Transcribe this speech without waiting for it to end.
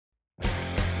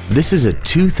This is a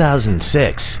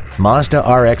 2006 Mazda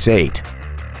RX-8.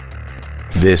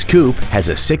 This coupe has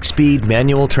a 6-speed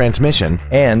manual transmission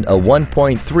and a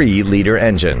 1.3-liter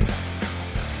engine.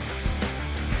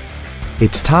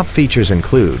 Its top features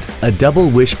include a double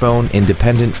wishbone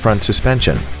independent front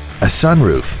suspension, a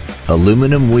sunroof,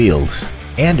 aluminum wheels,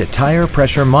 and a tire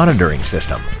pressure monitoring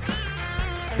system.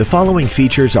 The following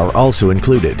features are also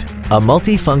included: a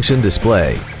multi-function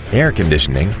display, air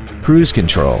conditioning, cruise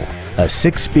control, a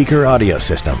 6-speaker audio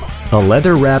system, a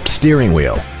leather-wrapped steering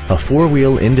wheel, a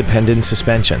 4-wheel independent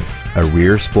suspension, a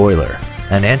rear spoiler,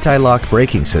 an anti-lock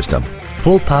braking system,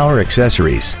 full power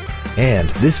accessories, and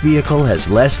this vehicle has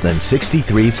less than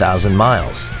 63,000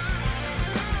 miles.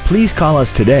 Please call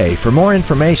us today for more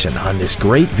information on this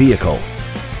great vehicle.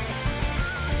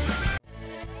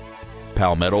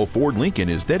 Palmetto Ford Lincoln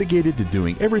is dedicated to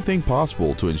doing everything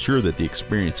possible to ensure that the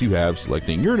experience you have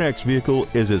selecting your next vehicle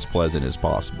is as pleasant as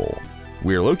possible.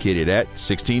 We are located at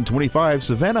 1625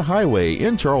 Savannah Highway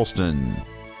in Charleston.